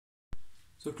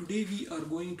So today we are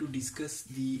going to discuss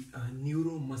the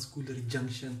neuromuscular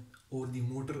junction or the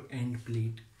motor end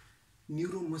plate.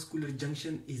 Neuromuscular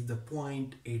junction is the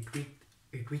point at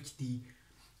which the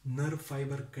nerve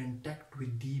fiber contact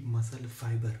with the muscle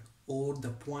fiber, or the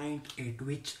point at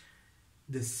which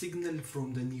the signal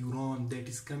from the neuron that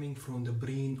is coming from the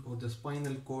brain or the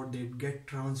spinal cord that get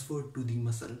transferred to the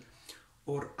muscle,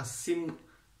 or a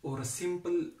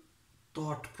simple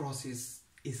thought process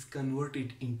is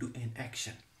converted into an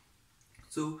action.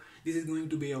 So this is going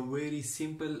to be a very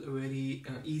simple, very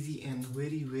easy and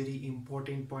very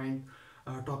important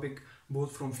topic,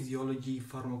 both from physiology,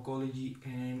 pharmacology,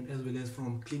 and as well as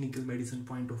from clinical medicine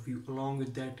point of view. Along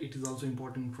with that, it is also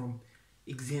important from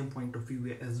exam point of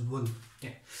view as well. Yeah.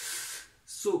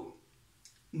 So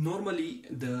normally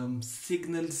the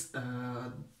signals,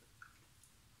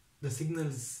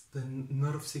 the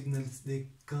nerve signals, they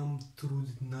come through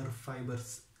the nerve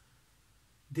fibers.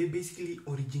 They basically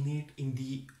originate in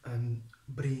the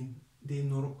brain. They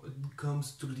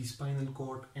comes through the spinal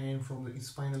cord, and from the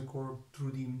spinal cord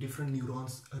through the different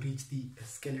neurons reach the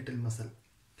skeletal muscle.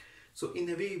 So in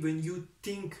a way, when you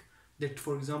think that,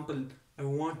 for example, I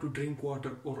want to drink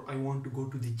water or I want to go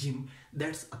to the gym,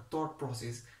 that's a thought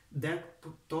process. That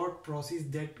thought process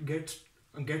that gets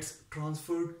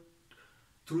transferred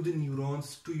through the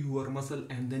neurons to your muscle,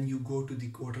 and then you go to the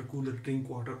water cooler, drink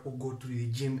water, or go to the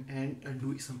gym and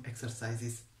do some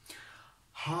exercises.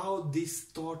 How this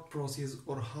thought process,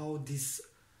 or how this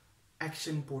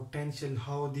action potential,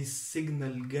 how this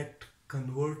signal get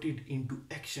converted into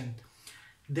action,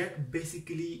 that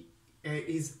basically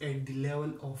is at the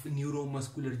level of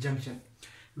neuromuscular junction.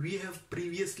 We have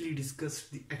previously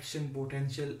discussed the action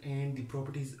potential and the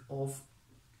properties of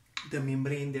the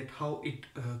membrane, that how it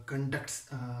conducts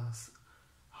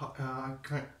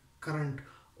current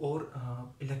or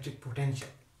electric potential.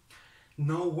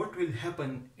 Now what will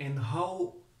happen and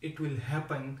how it will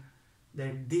happen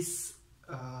that this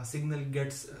signal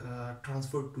gets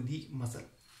transferred to the muscle.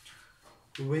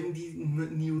 When the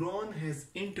neuron has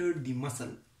entered the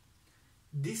muscle,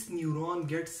 this neuron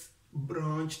gets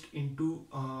branched into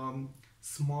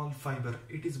small fiber.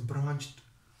 It is branched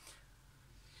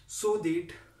so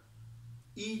that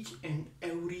each and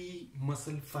every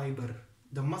muscle fiber,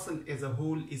 the muscle as a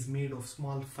whole is made of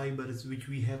small fibers, which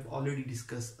we have already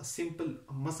discussed. A simple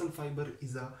muscle fiber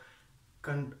is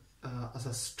as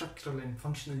a structural and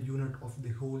functional unit of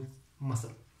the whole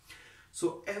muscle.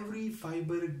 So every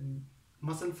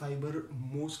muscle fiber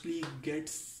mostly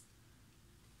gets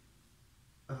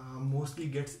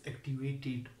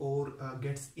activated or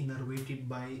gets innervated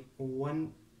by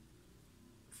one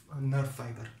nerve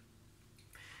fiber.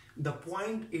 The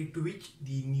point at which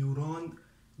the neuron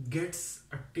gets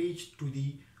attached to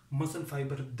the muscle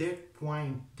fiber, that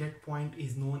point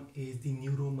is known as the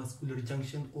neuromuscular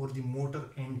junction or the motor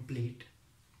end plate.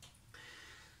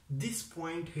 This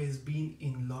point has been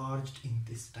enlarged in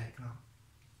this diagram.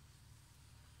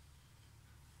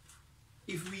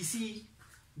 If we see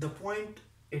the point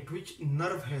at which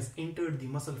nerve has entered the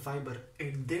muscle fiber,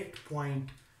 at that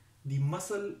point the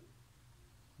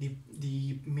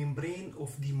membrane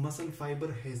of the muscle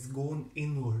fiber has gone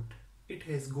inward. It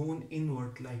has gone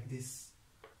inward like this.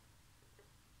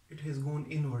 It has gone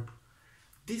inward.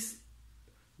 This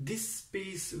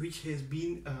space which has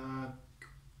been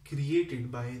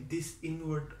created by this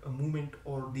inward movement,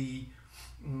 or the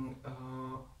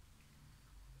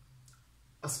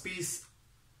a space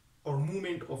or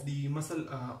movement of the muscle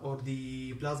or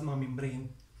the plasma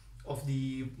membrane of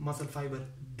the muscle fiber,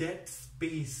 that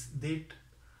space,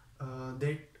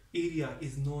 that area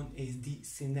is known as the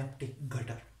synaptic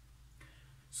gutter.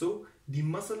 So the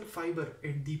muscle fiber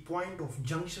at the point of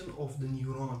junction of the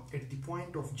neuron,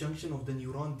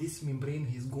 this membrane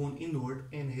has gone inward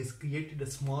and has created a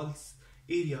small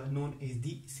area known as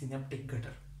the synaptic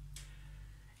gutter.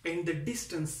 And the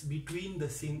distance between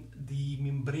the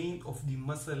membrane of the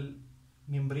muscle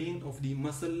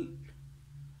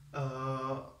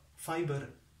fiber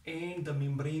and the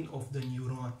membrane of the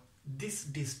neuron, this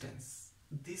distance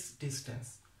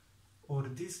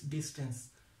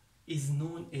is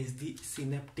known as the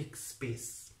synaptic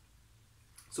space.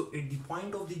 So at the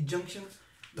point of the junction,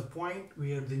 the point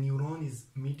where the neuron is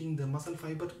meeting the muscle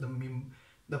fiber, the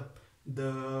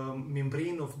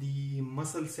membrane of the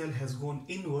muscle cell has gone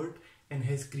inward and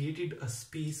has created a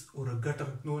space or a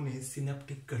gutter known as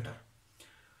synaptic gutter.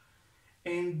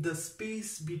 And the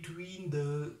space between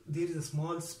there is a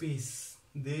small space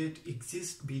that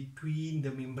exists between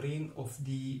the membrane of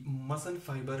the muscle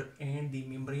fiber and the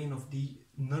membrane of the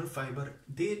nerve fiber.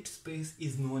 That space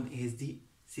is known as the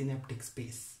synaptic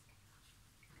space.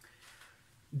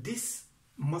 This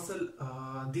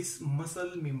this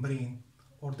muscle membrane,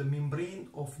 or the membrane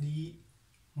of the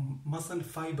muscle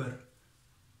fiber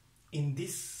in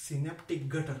this synaptic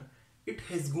gutter, it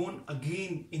has gone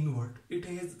again inward. It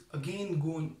has again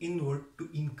gone inward to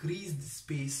increase the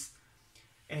space,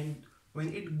 and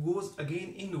when it goes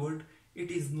again inward, it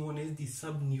is known as the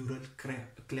subneural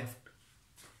cleft.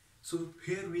 So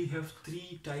here we have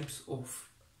three types of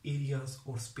areas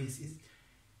or spaces.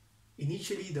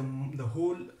 Initially the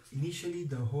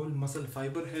whole muscle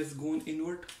fiber has gone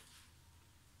inward.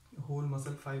 The whole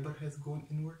muscle fiber has gone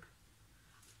inward.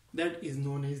 That is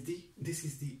known as this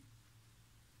is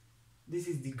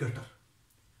the gutter.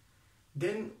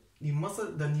 Then the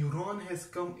neuron has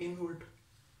come inward,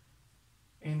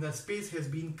 and the space has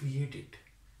been created.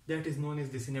 That is known as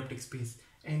the synaptic space.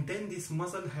 And then this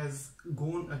muscle has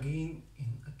gone again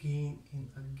and again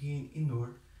and again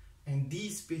inward, and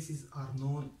these spaces are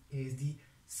known as the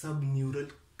subneural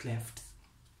clefts.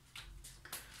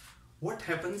 What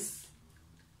happens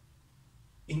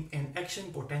in an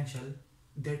action potential,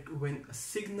 that when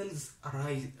signals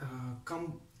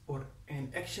or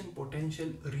an action potential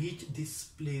reach this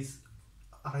place,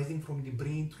 arising from the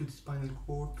brain through the spinal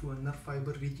cord to a nerve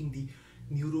fiber reaching the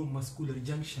neuromuscular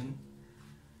junction,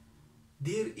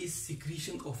 there is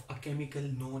secretion of a chemical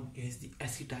known as the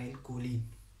acetylcholine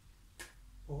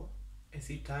or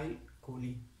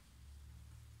acetylcholine.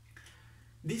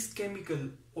 This chemical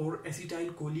or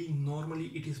acetylcholine, normally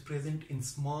it is present in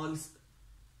small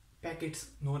packets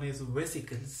known as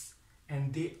vesicles,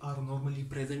 and they are normally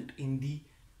present in the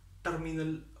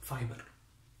terminal fiber.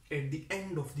 At the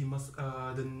end of the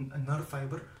nerve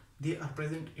fiber, they are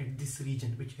present at this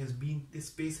region, this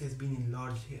space has been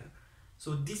enlarged here.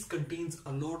 So this contains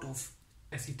a lot of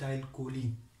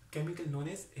acetylcholine. Chemical known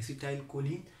as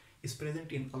acetylcholine is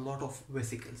present in a lot of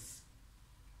vesicles.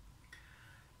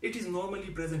 It is normally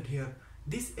present here.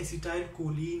 This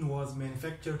acetylcholine was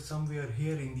manufactured somewhere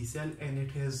here in the cell, and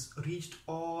it has reached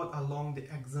all along the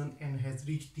axon and has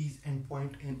reached this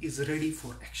endpoint and is ready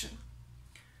for action.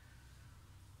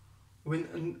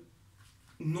 When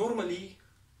normally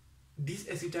this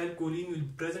acetylcholine will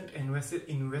be present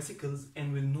in vesicles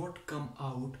and will not come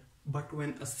out, but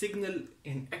when a signal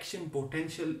in action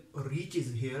potential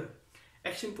reaches here,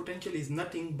 action potential is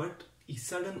nothing but a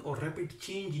sudden or rapid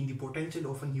change in the potential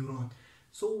of a neuron.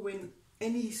 So when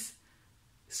any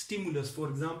stimulus, for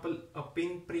example a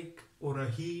pinprick or a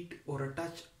heat or a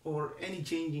touch or any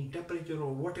change in temperature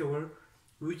or whatever,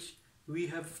 which we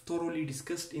have thoroughly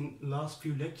discussed in last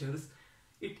few lectures,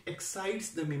 it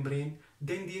excites the membrane,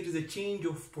 then there is a change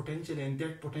of potential and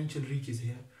that potential reaches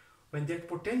here. When that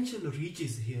potential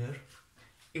reaches here,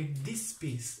 at this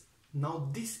space, now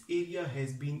this area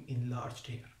has been enlarged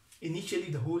here. Initially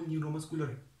the whole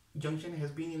neuromuscular junction has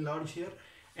been enlarged here,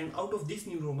 and out of this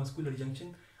neuromuscular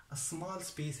junction a small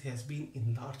space has been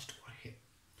enlarged over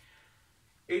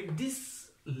here. At this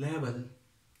level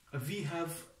we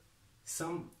have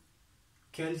some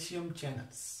calcium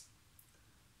channels.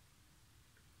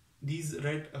 These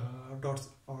red dots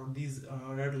or these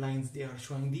red lines, they are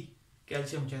showing the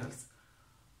calcium channels.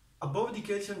 Above the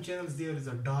calcium channels there is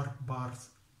a dark bars,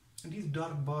 and these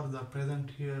dark bars are present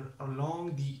here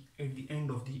along at the end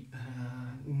of the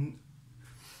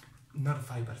nerve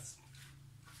fibers.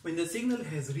 When the signal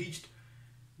has reached,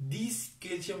 these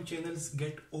calcium channels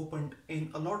get opened,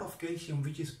 and a lot of calcium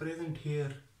which is present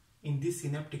here in this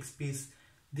synaptic space,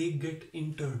 they get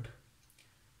entered.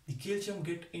 The calcium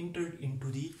get entered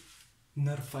into the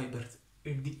nerve fibers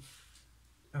at the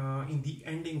in the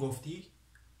ending of the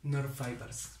nerve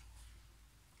fibers.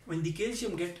 When the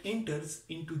calcium enters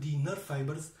into the nerve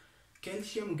fibers,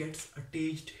 calcium gets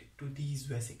attached to these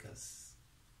vesicles.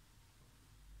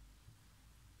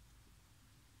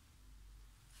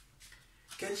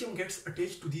 Calcium gets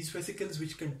attached to these vesicles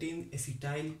which contain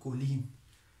acetylcholine.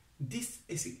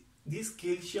 This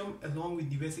calcium along with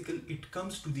the vesicle, it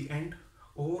comes to the end,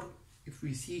 or if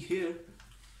we see here,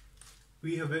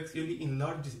 we have actually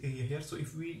enlarged this area here. So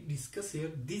if we discuss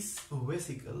here, this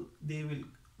vesicle, they will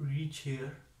reach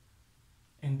here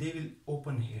and they will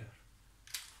open here,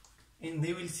 and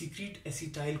they will secrete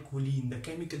acetylcholine, the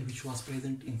chemical which was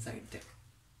present inside them.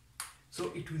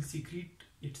 So it will secrete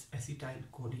its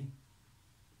acetylcholine.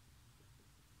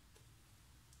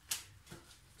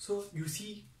 So you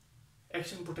see,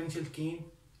 action potential came,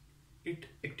 it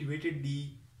activated the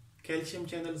calcium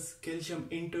channels, calcium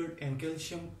entered, and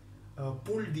calcium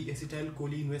pulled the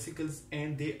acetylcholine vesicles,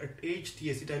 and they attached the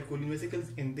acetylcholine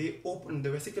vesicles, and they opened, the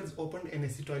vesicles opened, and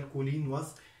acetylcholine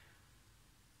was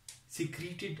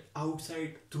secreted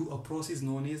outside through a process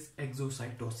known as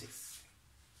exocytosis.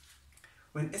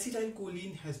 When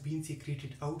acetylcholine has been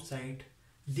secreted outside,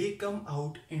 they come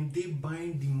out and they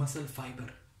bind the muscle fiber.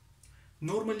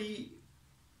 Normally,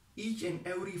 each and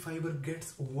every fiber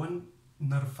gets one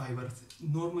nerve fiber.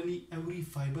 Normally, every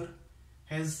fiber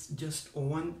has just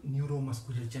one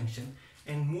neuromuscular junction,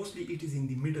 and mostly it is in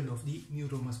the middle of the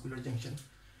neuromuscular junction.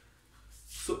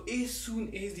 So as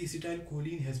soon as the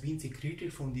acetylcholine has been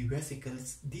secreted from the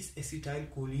vesicles, this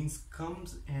acetylcholine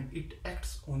comes and it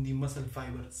acts on the muscle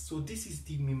fibers. So this is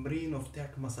the membrane of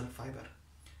that muscle fiber.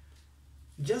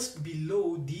 Just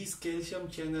below these calcium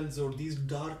channels or these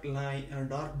dark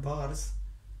bars,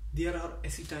 there are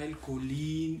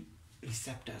acetylcholine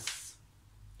receptors.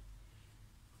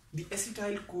 The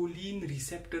acetylcholine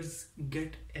receptors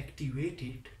get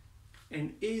activated,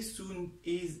 and as soon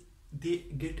as they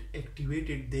get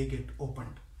activated, they get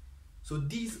opened. So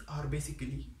these are the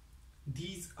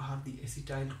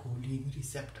acetylcholine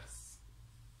receptors.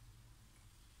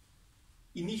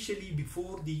 Initially,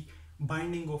 before the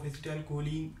binding of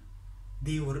acetylcholine,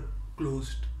 they were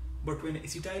closed, but when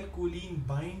acetylcholine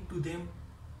bind to them,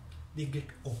 they get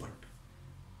opened.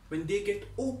 When they get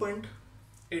opened,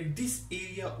 at this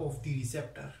area of the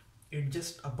receptor,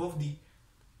 just above the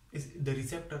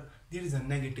receptor, there is a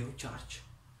negative charge.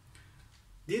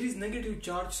 There is negative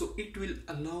charge, so it will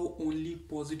allow only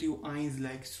positive ions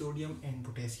like sodium and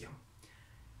potassium.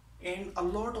 And a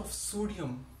lot of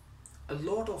sodium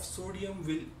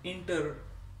will enter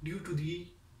due to the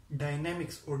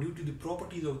dynamics or due to the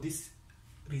properties of this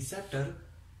receptor.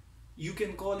 You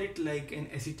can call it like an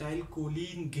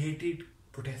acetylcholine gated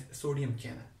sodium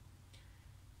channel.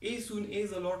 As soon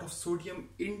as a lot of sodium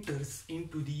enters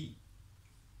into the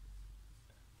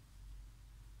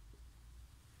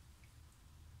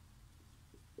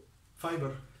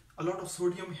fiber, a lot of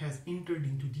sodium has entered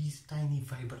into these tiny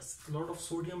fibers.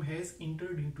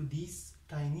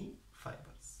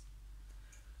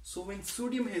 So when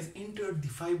sodium has entered the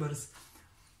fibers,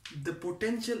 the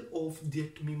potential of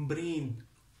that membrane,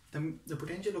 the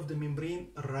potential of the membrane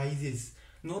rises.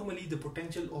 Normally the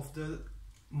potential of the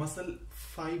muscle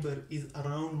fiber is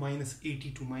around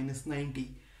 -80 to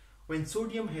 -90. When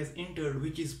sodium has entered,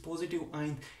 which is positive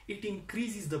ion, it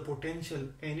increases the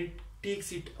potential and it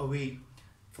takes it away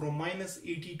from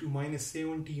 -80 to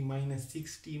 -70,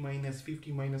 -60,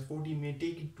 -50, -40, may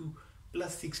take it to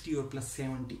 +60 or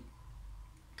 +70.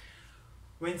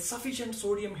 When sufficient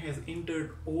sodium has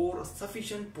entered or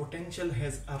sufficient potential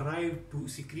has arrived to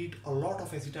secrete a lot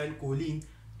of acetylcholine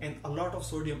and a lot of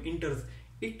sodium enters,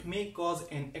 it may cause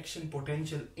an action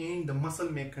potential and the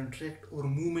muscle may contract or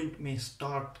movement may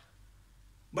start.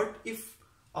 But if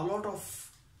a lot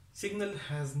of signal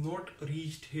has not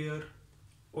reached here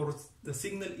or the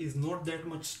signal is not that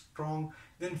much strong,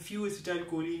 then few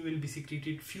acetylcholine will be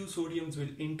secreted, few sodiums will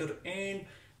enter, and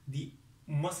the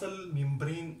muscle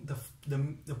membrane,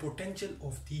 the potential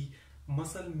of the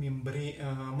muscle membrane,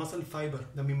 muscle fiber,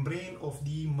 the membrane of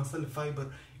the muscle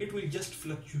fiber, it will just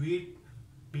fluctuate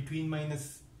between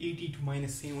 -80 to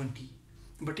 -70,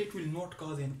 but it will not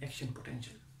cause an action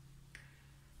potential.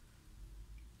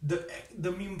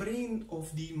 The membrane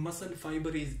of the muscle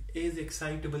fiber is as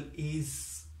excitable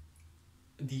as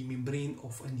the membrane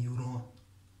of a neuron,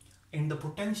 and the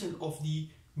potential of the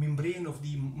membrane of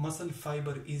the muscle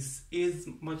fiber is as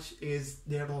much as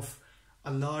that of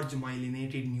a large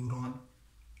myelinated neuron.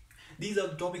 These are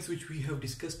the topics which we have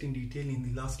discussed in detail in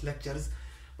the last lectures,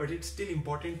 but it's still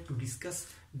important to discuss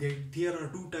that there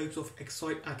are two types of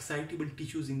excitable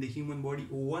tissues in the human body.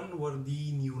 One were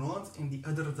the neurons and the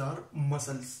others are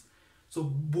muscles. So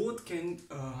both can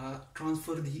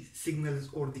transfer the signals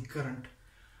or the current.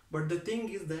 But the thing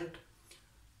is that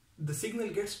the signal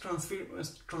gets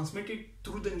transmitted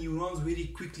through the neurons very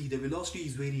quickly. The velocity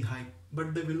is very high,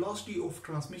 but the velocity of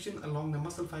transmission along the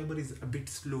muscle fiber is a bit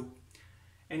slow.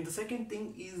 And the second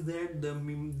thing is that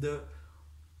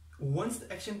once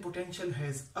the action potential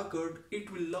has occurred, it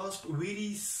will last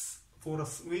for a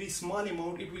very small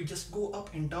amount. It will just go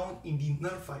up and down in the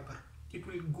nerve fiber. It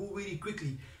will go very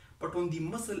quickly, but on the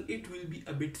muscle it will be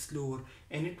a bit slower,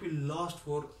 and it will last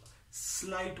for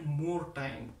slight more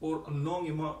time or a long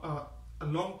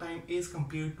time as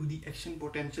compared to the action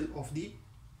potential of the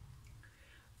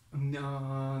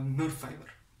nerve fiber.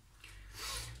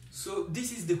 So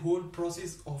this is the whole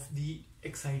process of the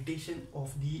excitation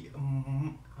of the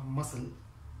muscle.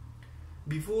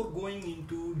 Before going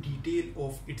into detail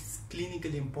of its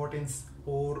clinical importance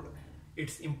or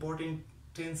its importance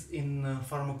in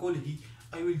pharmacology,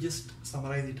 I will just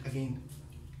summarize it again.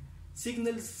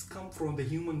 Signals come from the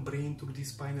human brain through the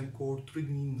spinal cord, through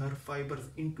the nerve fibers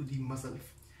into the muscle.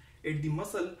 At the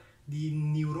muscle, the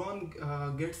neuron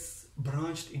gets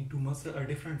branched into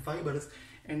different fibers,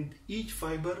 and each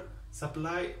fiber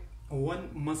supply one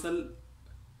muscle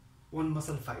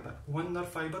fiber, one nerve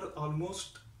fiber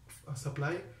almost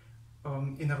supply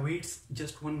innervates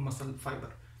just one muscle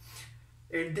fiber.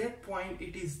 At that point,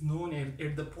 it is known as,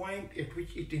 at the point at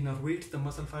which it innervates the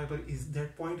muscle fiber, is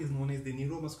that point is known as the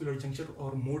neuromuscular junction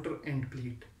or motor end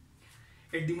plate.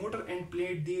 At the motor end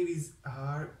plate, there is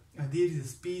a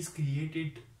space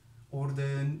created, or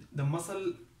the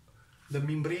muscle, the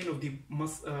membrane of the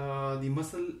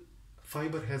muscle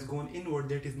fiber has gone inward.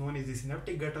 That is known as the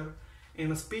synaptic gutter,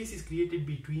 and a space is created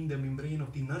between the membrane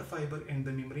of the nerve fiber and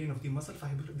the membrane of the muscle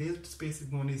fiber. That space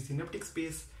is known as synaptic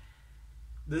space.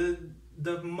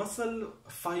 The muscle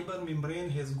fiber membrane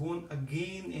has gone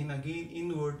again and again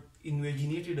inward,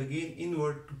 invaginated again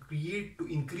inward to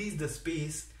increase the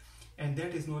space, and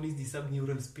that is known as the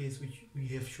subneural space, which we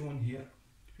have shown here.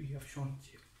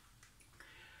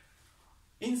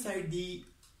 Inside the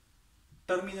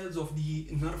terminals of the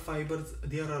nerve fibers,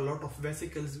 there are a lot of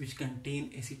vesicles which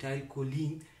contain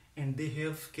acetylcholine, and they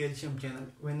have calcium channel.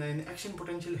 When an action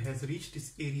potential has reached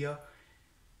this area,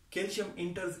 calcium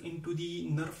enters into the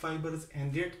nerve fibers,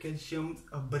 and that calcium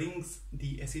brings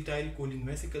the acetylcholine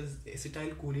vesicles. The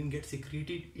acetylcholine gets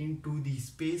secreted into the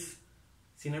space,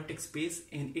 synaptic space,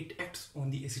 and it acts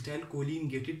on the acetylcholine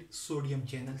gated sodium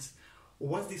channels.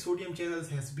 Once the sodium channels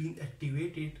has been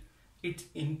activated, it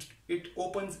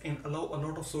opens and allow a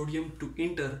lot of sodium to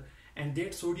enter, and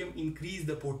that sodium increase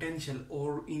the potential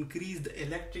or increase the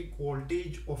electric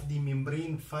voltage of the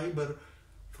membrane fiber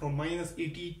from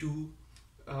 -80 to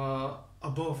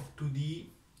above to the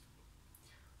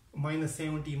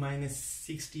 -70,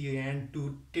 -60, and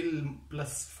to till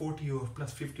 +40 or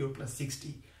 +50 or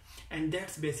 +60, and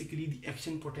that's basically the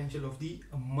action potential of the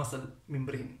muscle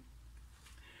membrane.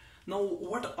 Now,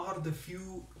 what are the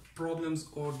few problems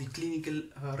or the clinical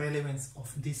relevance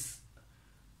of this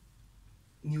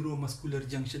neuromuscular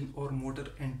junction or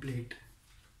motor end plate?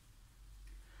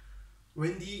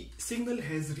 When the signal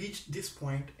has reached this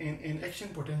point and an action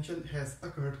potential has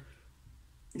occurred,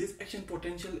 this action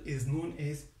potential is known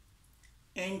as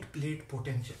end plate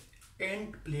potential.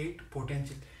 End plate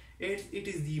potential. It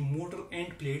is the motor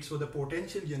end plate, so the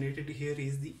potential generated here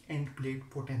is the end plate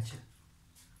potential.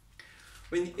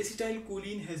 When the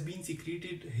acetylcholine has been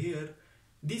secreted here,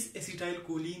 this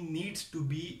acetylcholine needs to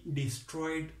be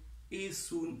destroyed as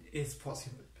soon as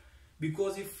possible,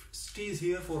 because if it stays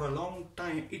here for a long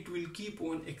time, it will keep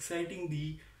on exciting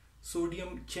the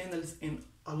sodium channels, and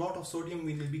a lot of sodium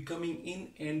will be coming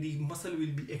in, and the muscle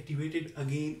will be activated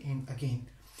again and again.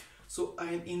 So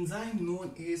an enzyme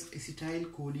known as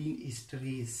acetylcholine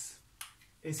esterase,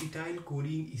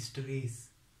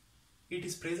 it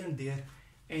is present there,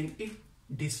 and it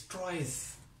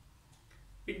destroys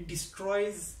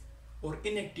or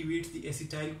inactivates the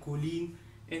acetylcholine,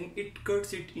 and it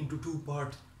cuts it into two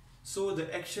parts, so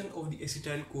the action of the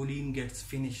acetylcholine gets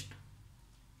finished.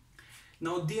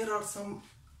 Now, there are some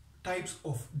types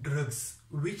of drugs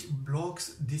which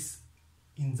blocks this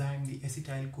enzyme, the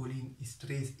acetylcholine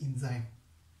esterase enzyme.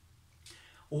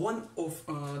 One of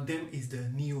them is the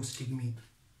neostigmine.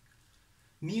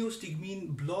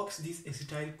 Neostigmine blocks this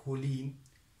acetylcholine,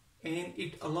 and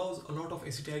it allows a lot of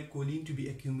acetylcholine to be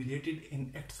accumulated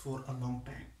and acts for a long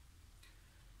time.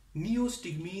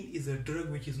 Neostigmine is a drug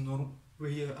which is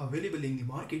available in the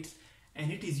markets,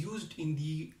 and it is used in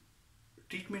the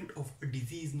treatment of a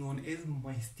disease known as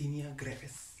Myasthenia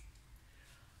Gravis.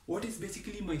 What is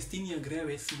basically Myasthenia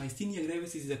Gravis? Myasthenia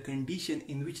Gravis is a condition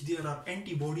in which there are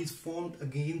antibodies formed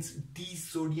against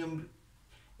these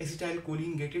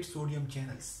acetylcholine gated sodium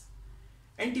channels.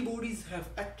 Antibodies have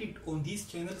acted on these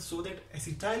channels so that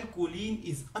acetylcholine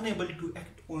is unable to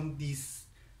act on these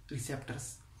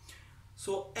receptors.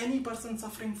 So any person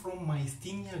suffering from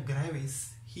Myasthenia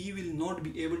Gravis, he will not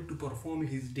be able to perform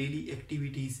his daily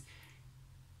activities.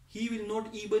 He will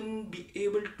not even be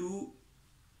able to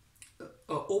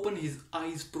open his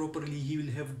eyes properly. He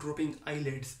will have dropping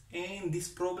eyelids, and this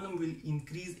problem will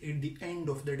increase at the end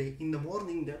of the day. In the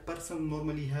morning, that person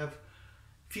normally have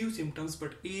few symptoms,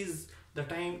 but as the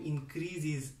time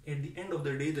increases, at the end of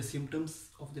the day, the symptoms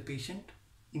of the patient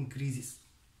increases.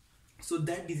 So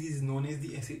that disease is known as the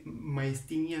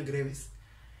Myasthenia Gravis,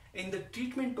 and the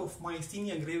treatment of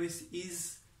Myasthenia Gravis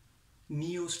is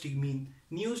neostigmine.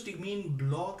 Neostigmine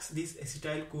blocks this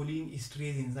acetylcholine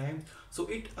esterase enzyme, so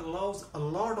it allows a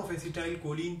lot of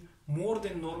acetylcholine, more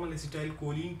than normal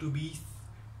acetylcholine, to be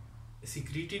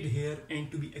secreted here and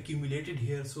to be accumulated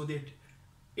here, so that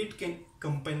it can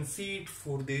compensate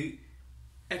for the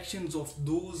actions of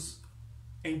those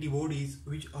antibodies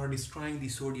which are destroying the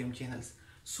sodium channels.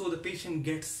 So the patient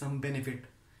gets some benefit.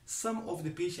 Some of the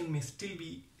patient may still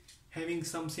be having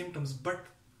some symptoms, but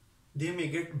they may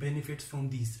get benefits from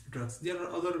these drugs. There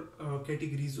are other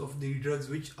categories of the drugs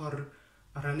which are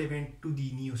relevant to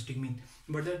the neostigmine,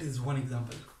 but that is one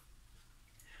example.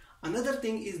 Another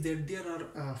thing is that there are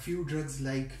a few drugs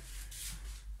like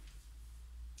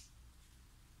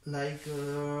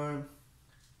diisopropyl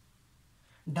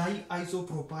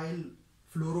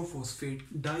fluorophosphate.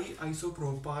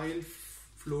 Diisopropyl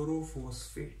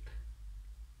fluorophosphate.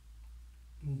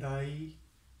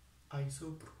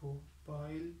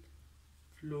 Diisopropyl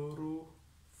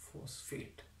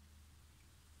fluorophosphate.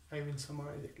 I will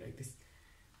summarize it like this.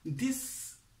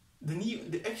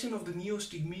 The action of the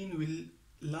neostigmine will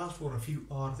last for a few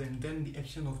hours, and then the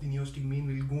action of the neostigmine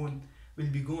will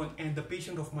be gone, and the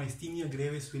patient of myasthenia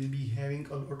gravis will be having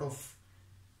a lot of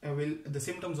the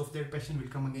symptoms of that patient will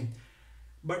come again.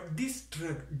 But this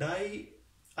drug,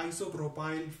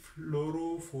 diisopropyl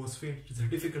fluorophosphate, which is a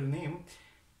difficult name,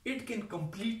 it can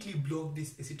completely block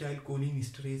this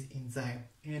acetylcholinesterase enzyme,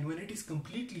 and when it is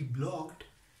completely blocked,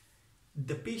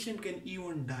 the patient can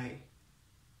even die.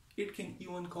 It can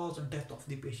even cause the death of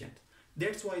the patient.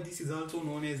 That's why this is also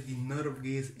known as the nerve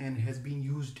gas and has been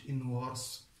used in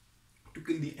wars to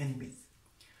kill the enemies.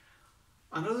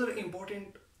 Another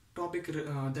important topic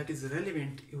that is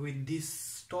relevant with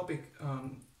this topic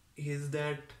is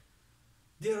that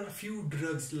there are a few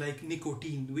drugs like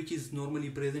nicotine, which is normally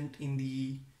present in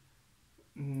the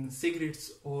cigarettes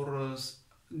or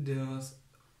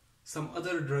some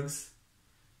other drugs.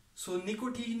 So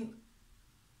nicotine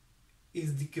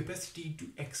is the capacity to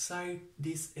excite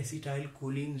this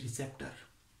acetylcholine receptor,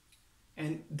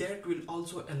 and that will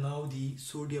also allow the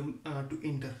sodium to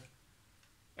enter.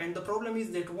 And the problem is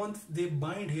that once they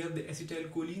bind here, the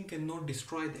acetylcholine cannot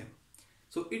destroy them,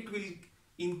 so it will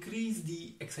increase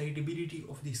the excitability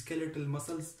of the skeletal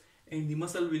muscles, and the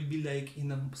muscle will be like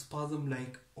in a spasm,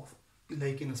 like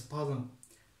in a spasm.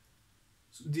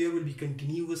 So there will be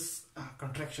continuous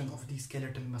contraction of the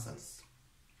skeletal muscles.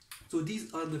 So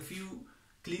these are the few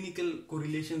clinical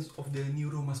correlations of the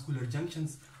neuromuscular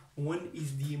junctions. One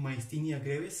is the myasthenia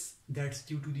gravis, that's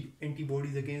due to the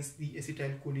antibodies against the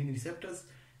acetylcholine receptors.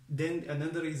 Then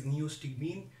another is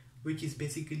neostigmine, which is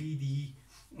basically the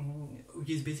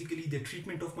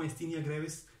treatment of myasthenia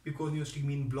gravis, because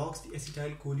neostigmine blocks the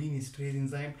acetylcholinesterase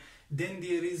enzyme. Then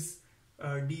there is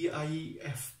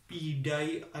DIFP,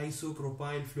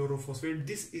 diisopropyl fluorophosphate.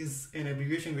 This is an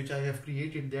abbreviation which I have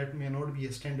created that may not be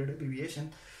a standard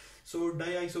abbreviation. So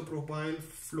diisopropyl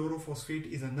fluorophosphate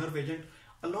is a nerve agent.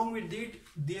 Along with that,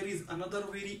 there is another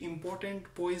very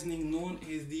important poisoning known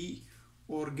as the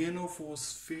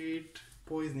organophosphate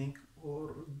poisoning.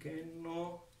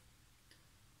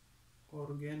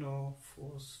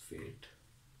 Organophosphate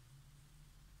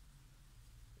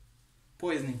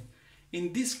poisoning.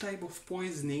 In this type of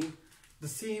poisoning, the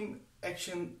same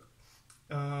action,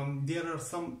 there are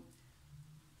some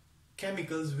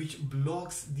chemicals which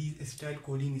blocks the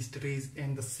acetylcholinesterase,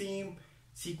 and the same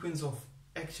sequence of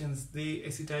actions, the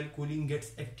acetylcholine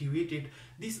gets activated.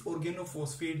 This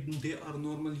organophosphate, they are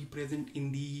normally present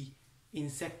in the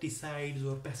insecticides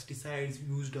or pesticides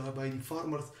used by the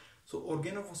farmers. So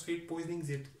organophosphate poisoning is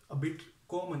a bit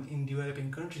common in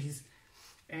developing countries,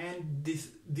 and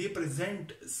they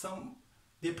present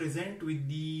with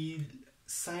the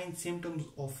symptoms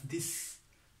of this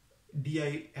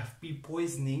DIFP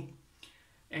poisoning,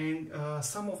 and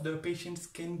some of the patients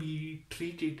can be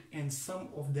treated and some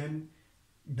of them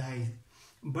die.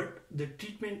 But the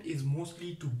treatment is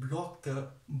mostly to block the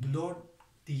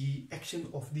action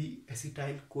of the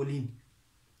acetylcholine,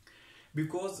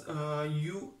 because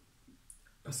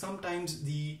sometimes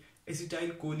the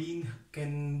acetylcholine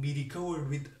can be recovered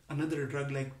with another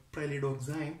drug like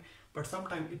pralidoxime, but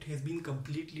sometimes it has been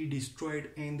completely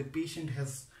destroyed and the patient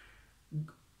has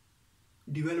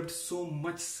developed so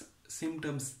much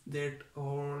symptoms that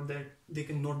they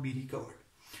cannot be recovered.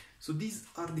 So these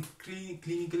are the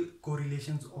clinical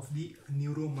correlations of the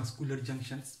neuromuscular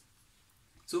junctions.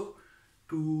 So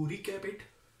to recap it,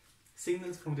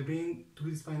 signals from the brain to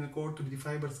the spinal cord to the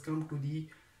fibers come to the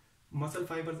muscle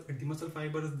fibers. At the muscle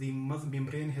fibers, the muscle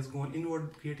membrane has gone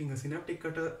inward, creating a synaptic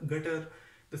gutter.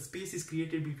 The space is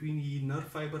created between the nerve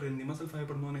fiber and the muscle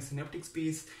fiber, known as synaptic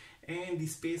space, and the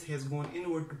space has gone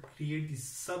inward to create the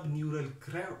subneural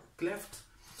clefts.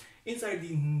 Inside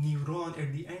the neuron,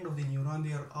 at the end of the neuron,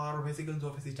 there are vesicles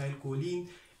of acetylcholine,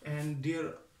 and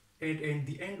there at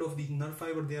the end of the nerve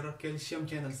fiber there are calcium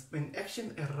channels. When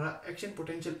action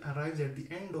potential arrives at the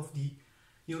end of the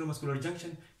neuromuscular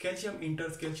junction, calcium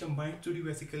enters, calcium binds to the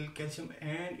vesicle,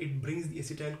 and it brings the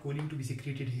acetylcholine to be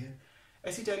secreted here.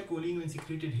 Acetylcholine, when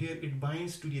secreted here, it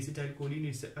binds to the acetylcholine,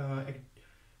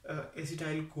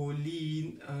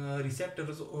 acetylcholine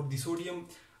receptors, or the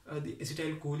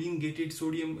acetylcholine gated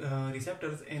sodium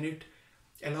receptors, and it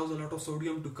allows a lot of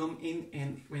sodium to come in.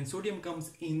 And when sodium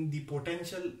comes in, the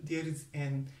potential, there is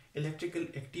an electrical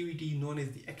activity known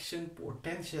as the action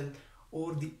potential,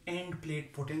 or the end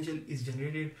plate potential is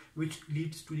generated, which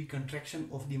leads to the contraction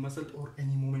of the muscle or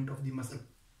any movement of the muscle.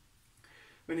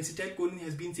 When acetylcholine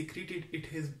has been secreted,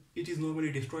 it is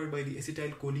normally destroyed by the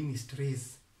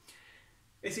acetylcholinesterase.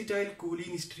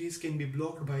 Acetylcholinesterase can be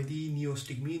blocked by the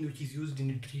neostigmine, which is used in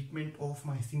the treatment of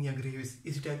myasthenia gravis.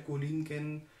 Acetylcholine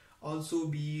can also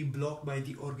be blocked by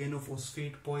the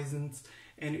organophosphate poisons,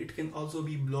 and it can also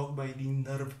be blocked by the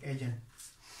nerve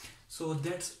agents. So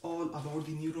that's all about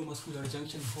the neuromuscular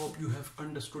junction. Hope you have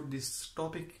understood this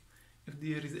topic. If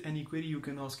there is any query, you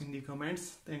can ask in the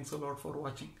comments. Thanks a lot for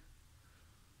watching.